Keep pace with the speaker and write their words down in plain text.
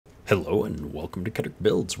Hello and welcome to Cutter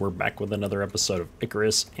Builds. We're back with another episode of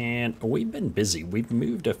Icarus, and we've been busy. We've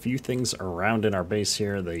moved a few things around in our base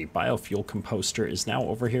here. The biofuel composter is now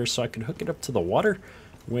over here, so I can hook it up to the water,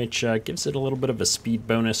 which gives it a little bit of a speed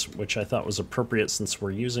bonus, which I thought was appropriate since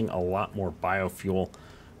we're using a lot more biofuel.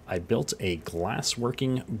 I built a glass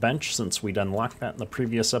working bench since we'd unlocked that in the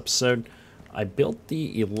previous episode. I built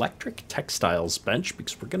the electric textiles bench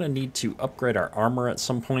because we're going to need to upgrade our armor at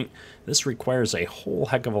some point. This requires a whole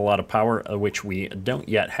heck of a lot of power, which we don't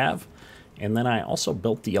yet have. And then I also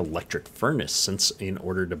built the electric furnace, since in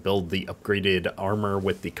order to build the upgraded armor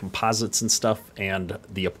with the composites and stuff and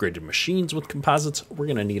the upgraded machines with composites, we're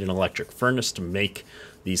going to need an electric furnace to make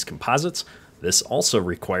these composites. This also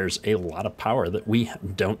requires a lot of power that we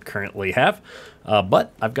don't currently have,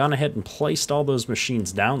 but I've gone ahead and placed all those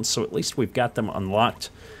machines down, so at least we've got them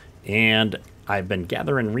unlocked. And I've been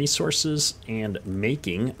gathering resources and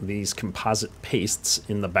making these composite pastes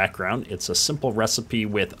in the background. It's a simple recipe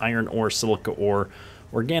with iron ore, silica ore,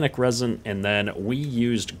 organic resin, and then we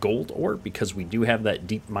used gold ore because we do have that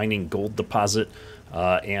deep mining gold deposit.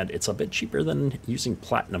 And it's a bit cheaper than using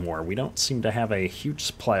platinum ore. We don't seem to have a huge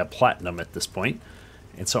supply of platinum at this point.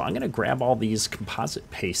 And so I'm going to grab all these composite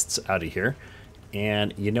pastes out of here.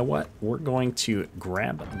 And you know what? We're going to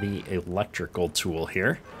grab the electrical tool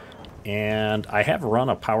here. And I have run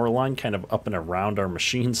a power line kind of up and around our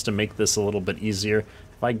machines to make this a little bit easier.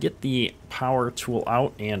 If I get the power tool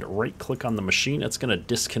out and right click on the machine, it's going to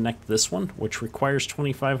disconnect this one, which requires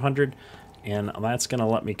 2500. And that's going to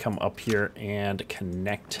let me come up here and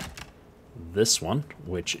connect this one,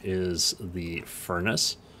 which is the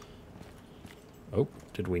furnace. Oh,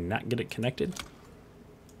 did we not get it connected?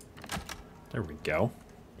 There we go.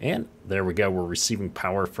 And there we go. We're receiving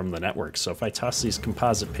power from the network. So if I toss these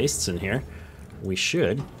composite pastes in here, we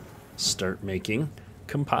should start making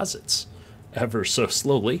composites. Ever so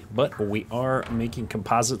slowly, but we are making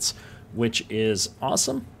composites, which is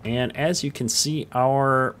awesome. And as you can see,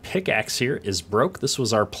 our pickaxe here is broke. This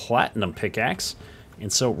was our platinum pickaxe.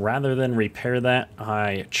 And so rather than repair that,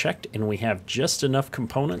 I checked and we have just enough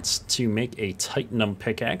components to make a titanium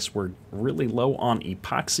pickaxe. We're really low on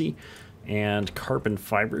epoxy and carbon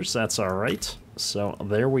fibers. That's all right. So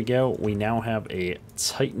there we go. We now have a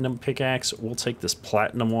titanium pickaxe. We'll take this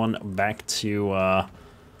platinum one back to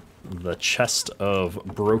the chest of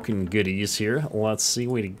broken goodies here. Let's see,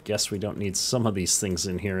 we guess we don't need some of these things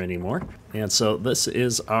in here anymore. And so this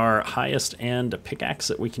is our highest end pickaxe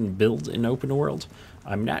that we can build in open world.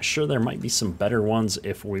 I'm not sure, there might be some better ones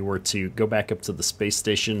if we were to go back up to the space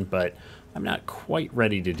station, but I'm not quite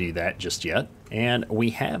ready to do that just yet. And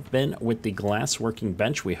we have been with the glass working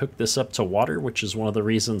bench. We hooked this up to water, which is one of the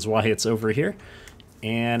reasons why it's over here.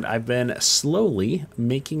 And I've been slowly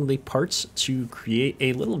making the parts to create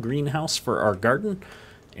a little greenhouse for our garden.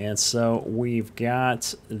 And so we've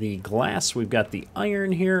got the glass, we've got the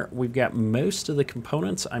iron here, we've got most of the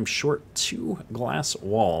components. I'm short 2 glass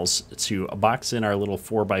walls to box in our little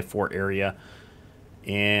 4x4 area.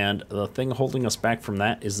 And the thing holding us back from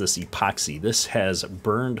that is this epoxy. This has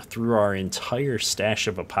burned through our entire stash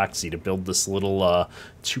of epoxy to build this little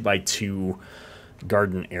 2x2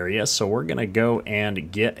 garden area. So we're gonna go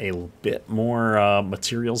and get a bit more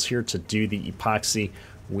materials here to do the epoxy.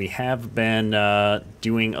 We have been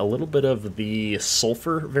doing a little bit of the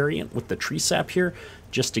sulfur variant with the tree sap here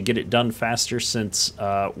just to get it done faster, since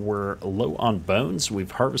we're low on bones.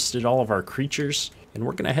 We've harvested all of our creatures, and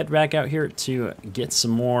we're gonna head back out here to get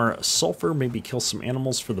some more sulfur, maybe kill some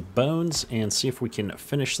animals for the bones, and see if we can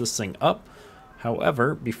finish this thing up.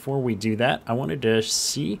 However, before we do that, I wanted to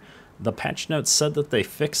see, the patch notes said that they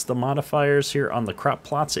fixed the modifiers here on the crop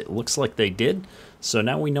plots. It looks like they did. So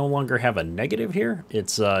now we no longer have a negative here.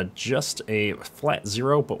 It's just a flat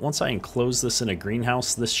 0, but once I enclose this in a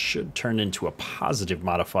greenhouse, this should turn into a positive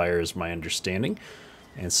modifier is my understanding.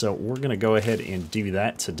 And so we're gonna go ahead and do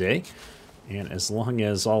that today. And as long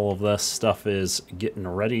as all of this stuff is getting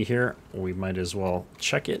ready here, we might as well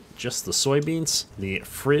check it. Just the soybeans. The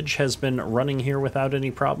fridge has been running here without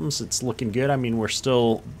any problems. It's looking good. I mean, we're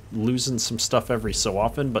still losing some stuff every so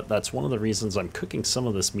often, but that's one of the reasons I'm cooking some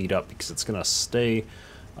of this meat up, because it's going to stay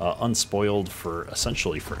unspoiled for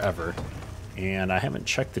essentially forever. And I haven't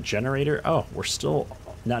checked the generator. Oh, we're still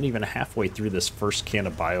not even halfway through this first can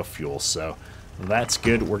of biofuel, so that's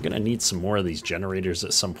good. We're going to need some more of these generators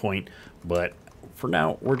at some point, but for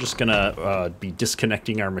now, we're just going to be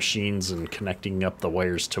disconnecting our machines and connecting up the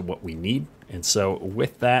wires to what we need. And so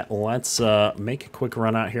with that, let's make a quick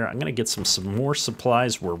run out here. I'm going to get some more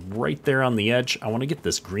supplies. We're right there on the edge. I want to get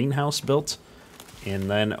this greenhouse built, and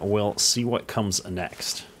then we'll see what comes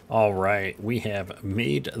next. All right, we have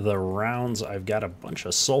made the rounds. I've got a bunch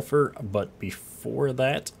of sulfur, but before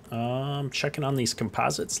that, checking on these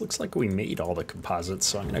composites. Looks like we made all the composites,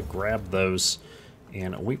 so I'm gonna grab those,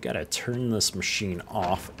 and we've got to turn this machine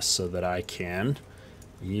off so that I can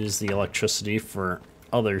use the electricity for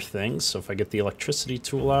other things. So if I get the electricity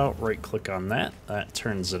tool out, right click on that, that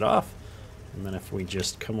turns it off. And then if we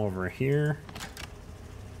just come over here,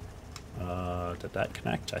 did that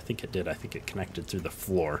connect? I think it did. I think it connected through the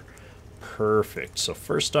floor. Perfect. So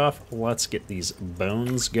first off, let's get these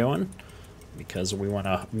bones going because we want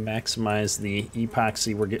to maximize the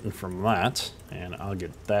epoxy we're getting from that. And I'll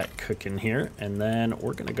get that cooking here. And then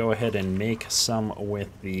we're going to go ahead and make some with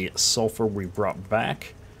the sulfur we brought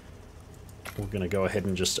back. We're going to go ahead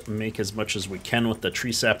and just make as much as we can with the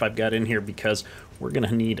tree sap I've got in here because we're going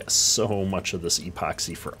to need so much of this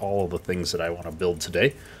epoxy for all of the things that I want to build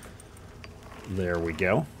today. There we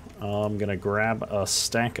go. I'm going to grab a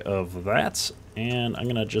stack of that, and I'm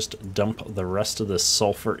going to just dump the rest of this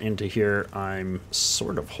sulfur into here. I'm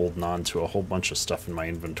sort of holding on to a whole bunch of stuff in my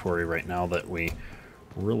inventory right now that we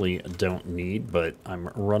really don't need, but I'm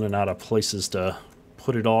running out of places to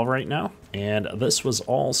put it all right now. And this was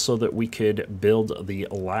all so that we could build the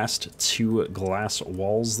last 2 glass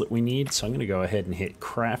walls that we need. So I'm going to go ahead and hit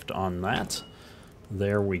craft on that.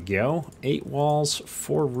 There we go. 8 walls,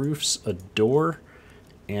 4 roofs, a door,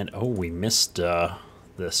 and oh, we missed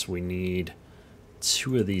this. We need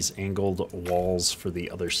 2 of these angled walls for the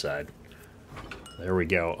other side. There we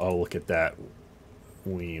go. Oh, look at that.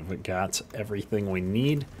 We've got everything we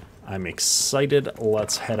need. I'm excited.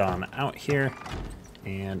 Let's head on out here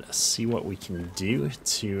and see what we can do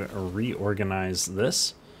to reorganize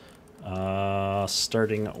this.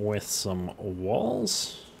 Starting with some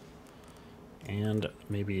walls. And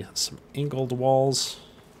maybe some angled walls.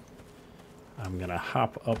 I'm gonna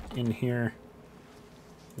hop up in here.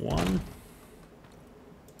 1,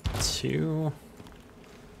 2.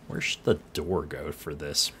 Where should the door go for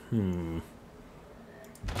this?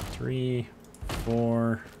 3,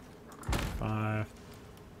 4, 5.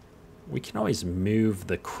 We can always move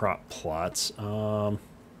the crop plots.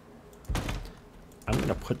 I'm going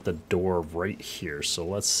to put the door right here. So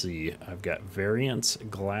let's see. I've got variance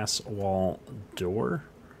glass wall door,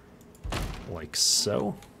 like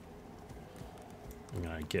so. I'm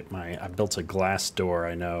going to get I built a glass door.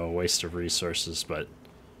 I know, a waste of resources, but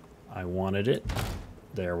I wanted it.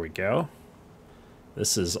 There we go.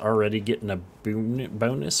 This is already getting a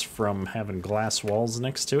bonus from having glass walls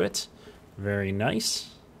next to it. Very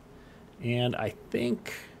nice. And I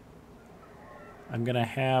think I'm going to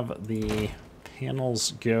have the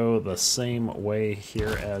panels go the same way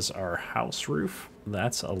here as our house roof.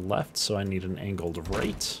 That's a left, so I need an angled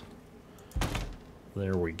right.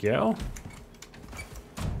 There we go.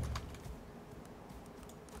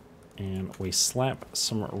 And we slap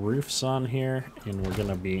some roofs on here, and we're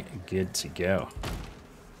gonna be good to go.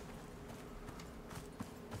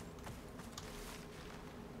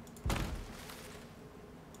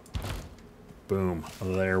 Boom,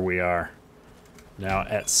 there we are. Now,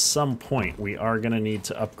 at some point, we are going to need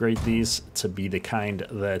to upgrade these to be the kind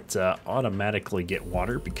that automatically get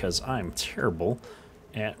water, because I'm terrible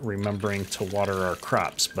at remembering to water our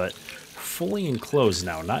crops. But fully enclosed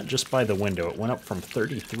now, not just by the window. It went up from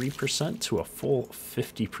 33% to a full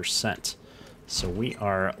 50%. So we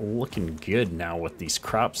are looking good now with these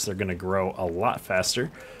crops. They're going to grow a lot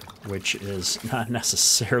faster, which is not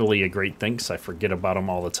necessarily a great thing, because I forget about them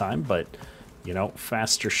all the time, but you know,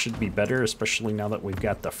 faster should be better, especially now that we've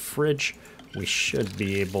got the fridge. We should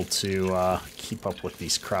be able to keep up with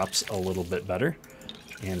these crops a little bit better.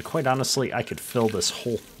 And quite honestly, I could fill this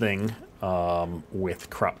whole thing with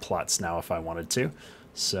crop plots now if I wanted to.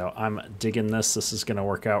 So I'm digging this. This is going to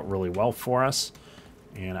work out really well for us.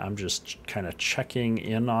 And I'm just kind of checking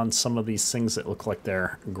in on some of these things that look like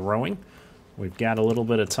they're growing. We've got a little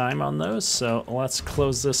bit of time on those, so let's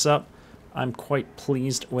close this up. I'm quite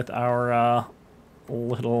pleased with our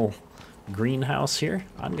little greenhouse here.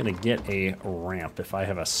 I'm going to get a ramp if I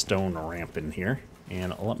have a stone ramp in here.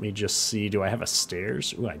 And let me just see, do I have a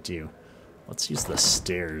stairs? Ooh, I do. Let's use the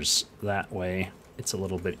stairs. That way it's a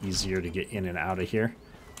little bit easier to get in and out of here.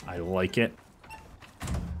 I like it.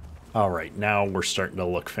 All right, now we're starting to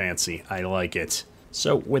look fancy. I like it.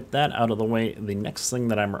 So with that out of the way, the next thing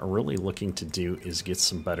that I'm really looking to do is get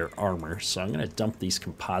some better armor. So I'm going to dump these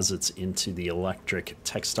composites into the electric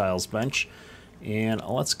textiles bench. And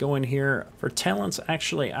let's go in here for talents.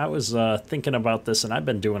 Actually, I was thinking about this, and I've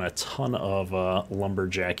been doing a ton of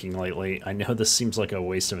lumberjacking lately. I know this seems like a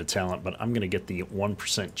waste of a talent, but I'm going to get the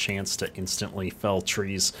 1% chance to instantly fell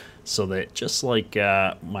trees so that just like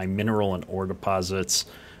my mineral and ore deposits,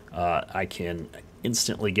 I can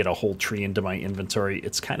instantly get a whole tree into my inventory.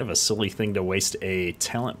 It's kind of a silly thing to waste a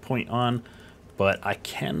talent point on, but I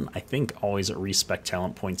can, I think, always respec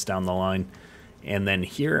talent points down the line. And then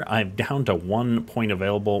here I'm down to 1 point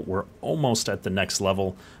available. We're almost at the next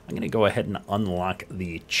level. I'm going to go ahead and unlock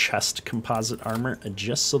the chest composite armor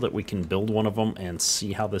just so that we can build one of them and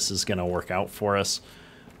see how this is going to work out for us.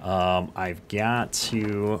 I've got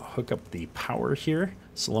to hook up the power here.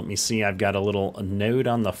 So let me see, I've got a little node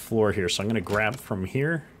on the floor here. So I'm going to grab from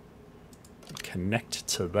here, connect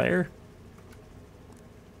to there.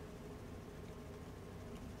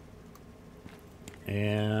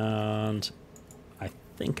 And I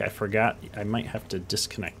think I forgot, I might have to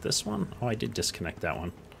disconnect this one. Oh, I did disconnect that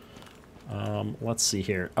one. Let's see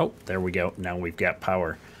here. Oh, there we go. Now we've got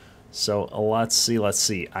power. So let's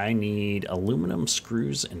see. I need aluminum,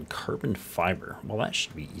 screws, and carbon fiber. Well, that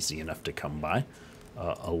should be easy enough to come by.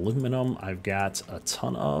 Aluminum, I've got a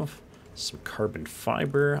ton of. Some carbon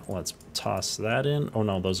fiber. Let's toss that in. Oh,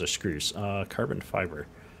 no, those are screws. Carbon fiber.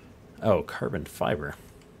 Oh, carbon fiber.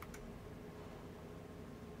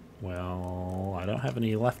 Well, I don't have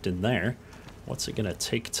any left in there. What's it gonna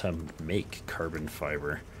take to make carbon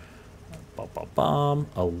fiber?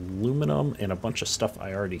 Aluminum and a bunch of stuff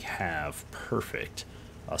I already have. Perfect.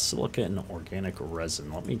 Silica and organic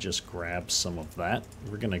resin. Let me just grab some of that.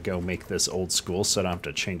 We're gonna go make this old school so I don't have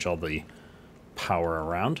to change all the power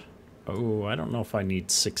around. Oh, I don't know if I need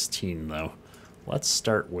 16 though. Let's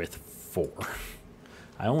start with 4.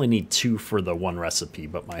 I only need 2 for the one recipe,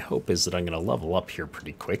 but my hope is that I'm going to level up here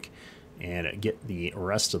pretty quick and get the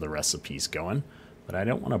rest of the recipes going. But I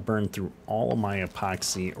don't want to burn through all of my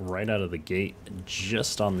epoxy right out of the gate,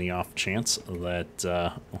 just on the off chance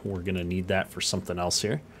that we're going to need that for something else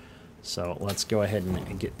here. So let's go ahead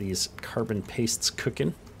and get these carbon pastes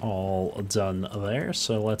cooking. All done there.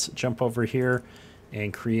 So let's jump over here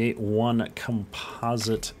and create 1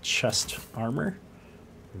 composite chest armor.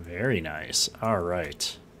 Very nice. All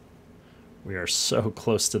right. We are so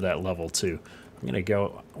close to that level too. I'm going to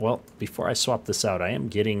go, well, before I swap this out, I am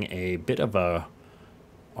getting a bit of a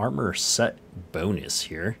armor set bonus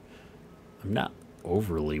here. I'm not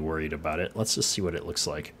overly worried about it. Let's just see what it looks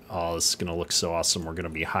like. Oh, this is going to look so awesome. We're going to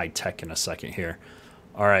be high tech in a second here.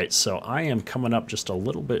 All right, so I am coming up just a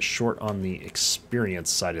little bit short on the experience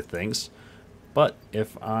side of things. But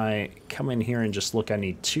if I come in here and just look, I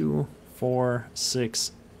need 2, 4,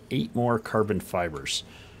 6, 8 more carbon fibers.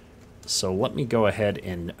 So let me go ahead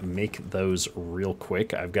and make those real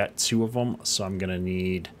quick. I've got 2 of them, so I'm gonna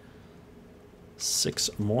need 6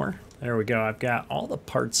 more. There we go. I've got all the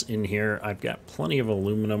parts in here. I've got plenty of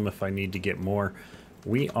aluminum if I need to get more.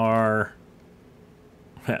 We are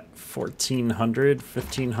at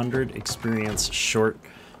 1,500 experience short.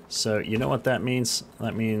 So you know what that means?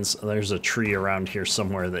 That means there's a tree around here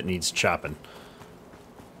somewhere that needs chopping.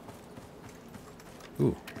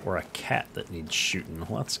 Ooh, or a cat that needs shooting.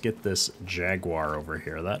 Let's get this jaguar over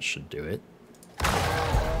here. That should do it.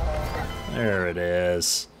 There it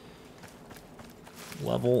is.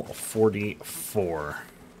 Level 44.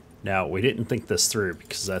 Now, we didn't think this through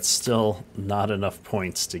because that's still not enough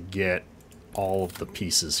points to get all of the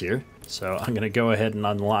pieces here. So I'm going to go ahead and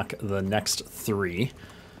unlock the next 3.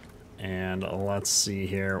 And let's see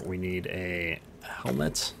here. We need a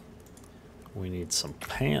helmet. We need some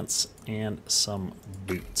pants and some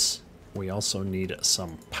boots. We also need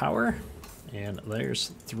some power. And there's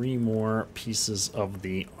 3 more pieces of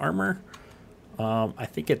the armor. I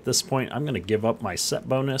think at this point I'm going to give up my set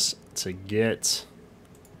bonus to get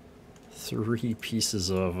 3 pieces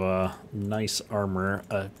of nice armor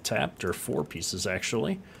tapped, or 4 pieces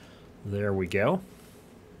actually. There we go.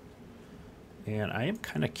 And I am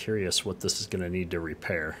kind of curious what this is going to need to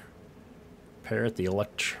repair. Repair at the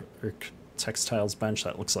electric textiles bench.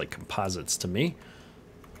 That looks like composites to me.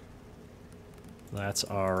 That's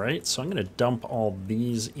all right. So I'm going to dump all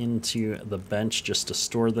these into the bench just to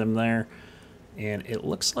store them there. And it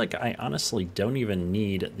looks like I honestly don't even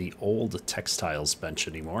need the old textiles bench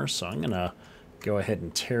anymore. So I'm going to go ahead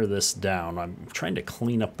and tear this down. I'm trying to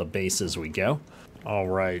clean up the base as we go. All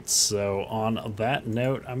right, so on that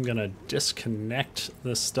note, I'm going to disconnect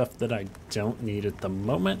the stuff that I don't need at the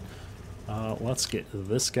moment. Let's get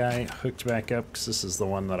this guy hooked back up because this is the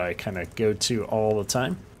one that I kind of go to all the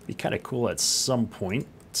time. Be kind of cool at some point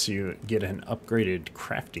to get an upgraded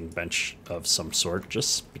crafting bench of some sort,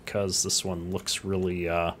 just because this one looks really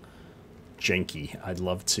janky. I'd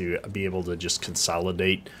love to be able to just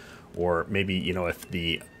consolidate, or maybe, you know, if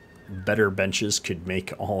the better benches could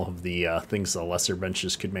make all of the things the lesser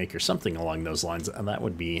benches could make, or something along those lines, and that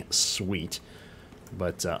would be sweet.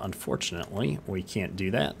 But unfortunately, we can't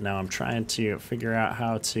do that. Now I'm trying to figure out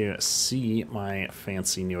how to see my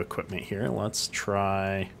fancy new equipment here. Let's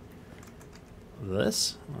try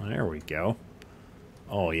this. There we go.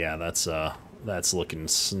 Oh yeah, that's looking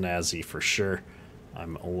snazzy for sure.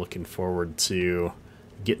 I'm looking forward to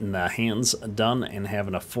getting the hands done and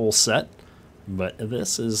having a full set. But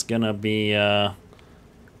this is gonna be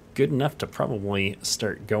good enough to probably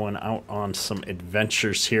start going out on some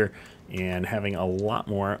adventures here and having a lot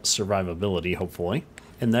more survivability, hopefully.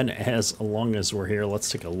 And then as long as we're here,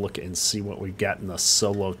 let's take a look and see what we've got in the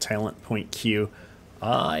solo talent point queue.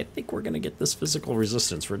 I think we're going to get this physical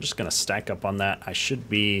resistance. We're just going to stack up on that. I should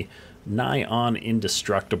be nigh on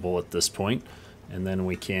indestructible at this point. And then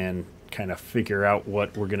we can kind of figure out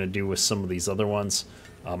what we're going to do with some of these other ones.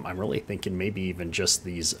 I'm really thinking maybe even just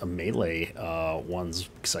these melee ones,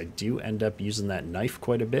 because I do end up using that knife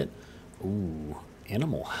quite a bit. Ooh,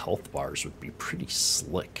 animal health bars would be pretty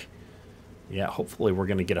slick. Yeah, hopefully we're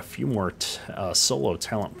going to get a few more solo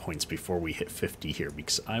talent points before we hit 50 here,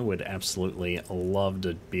 because I would absolutely love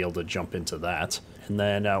to be able to jump into that. And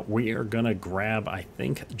then we are going to grab, I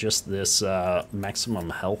think, just this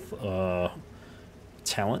maximum health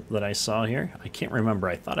talent that I saw here. I can't remember.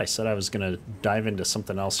 I thought I said I was going to dive into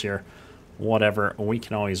something else here. Whatever. We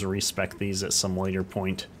can always respec these at some later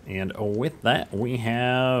point. And with that, we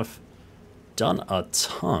have done a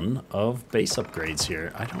ton of base upgrades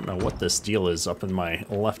here. I don't know what this deal is up in my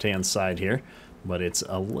left-hand side here, but it's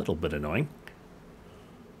a little bit annoying.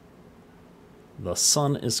 The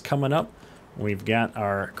sun is coming up. We've got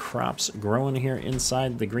our crops growing here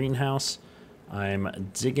inside the greenhouse.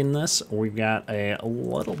 I'm digging this. We've got a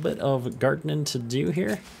little bit of gardening to do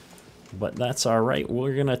here, but that's all right.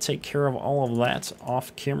 We're gonna take care of all of that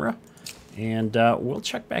off camera. And we'll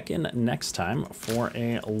check back in next time for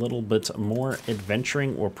a little bit more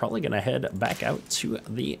adventuring. We're probably going to head back out to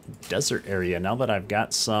the desert area now that I've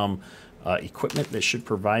got some equipment that should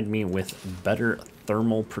provide me with better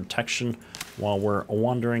thermal protection while we're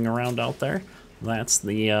wandering around out there. That's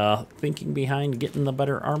the thinking behind getting the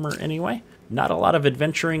better armor anyway. Not a lot of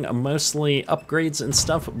adventuring, mostly upgrades and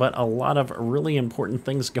stuff, but a lot of really important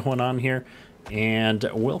things going on here. And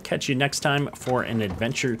we'll catch you next time for an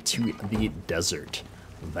adventure to the desert.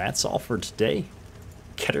 That's all for today.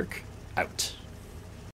 Ketterk out.